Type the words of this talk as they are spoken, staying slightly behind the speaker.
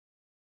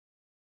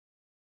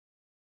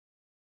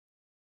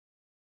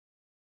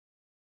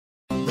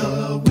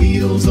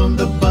wheels on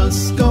the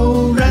bus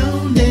go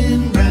round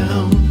and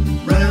round,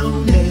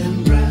 round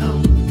and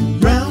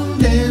round,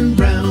 round and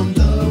round.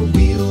 The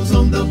wheels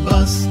on the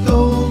bus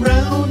go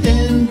round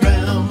and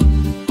round,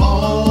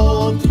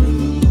 all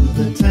through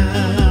the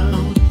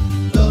town.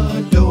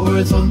 The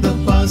doors on the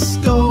bus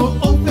go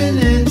open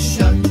and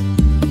shut,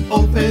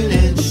 open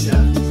and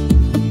shut,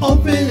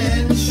 open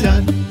and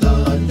shut.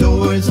 The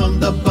doors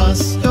on the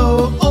bus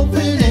go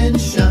open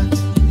and shut,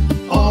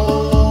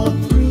 all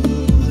through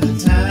the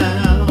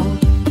town.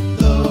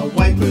 The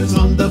wipers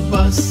on the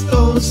bus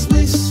go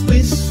swish,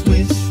 swish,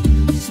 swish,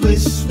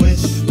 swish,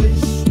 swish, swish,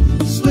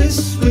 swish,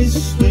 swish,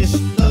 swish.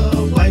 The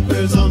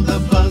wipers on the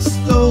bus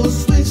go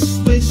swish,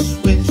 swish,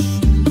 swish,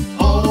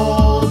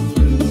 all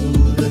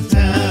through the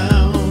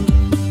town.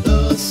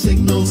 The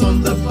signals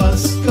on the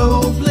bus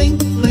go blink,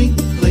 blink,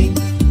 blink,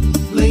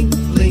 blink,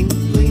 blink,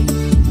 blink,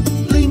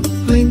 blink,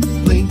 blink,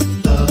 blink.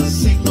 The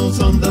signals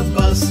on the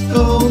bus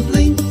go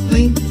blink,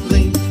 blink,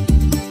 blink,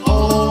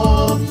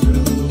 all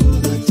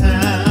through the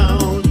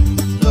town.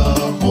 The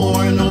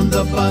horn on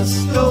the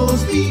bus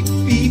goes beep,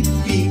 beep,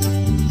 beep,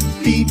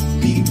 beep,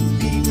 beep,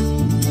 beep,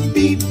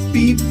 beep,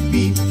 beep,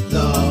 beep.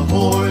 The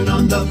horn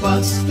on the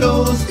bus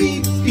goes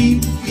beep,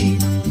 beep,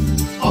 beep,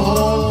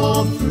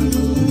 all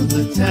through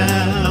the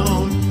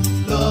town.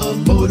 The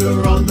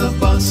motor on the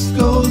bus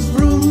goes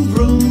vroom,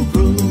 vroom,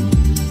 vroom,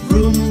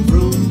 vroom,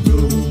 vroom,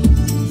 vroom,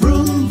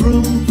 vroom,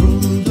 vroom,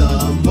 vroom. The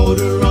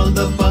motor on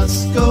the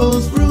bus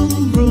goes vroom,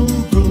 vroom,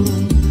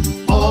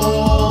 vroom,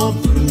 all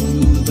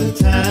through the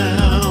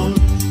town.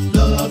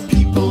 The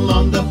people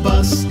on the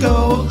bus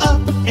go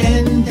up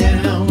and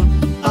down,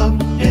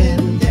 up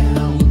and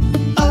down,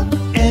 up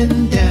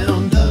and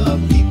down. The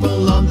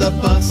people on the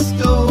bus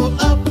go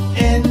up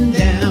and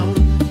down,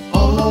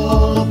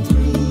 all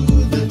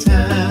through the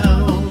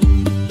town.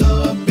 The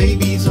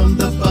babies on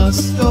the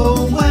bus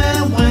go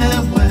wah,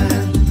 wah, wah,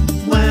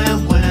 wah,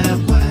 wah,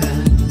 wah,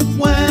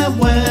 wah,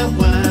 wah,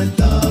 wah.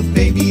 The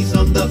babies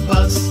on the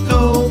bus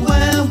go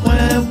wah,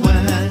 wah,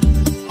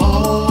 wah,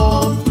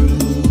 all through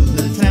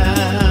the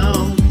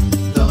town.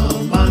 The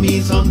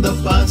mommies on the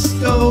bus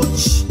go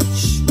shh,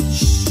 shh,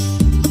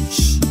 shh,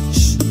 shh, shh,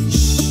 shh,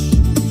 shh,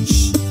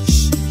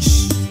 shh,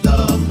 shh. The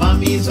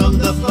mommies on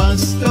the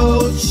bus go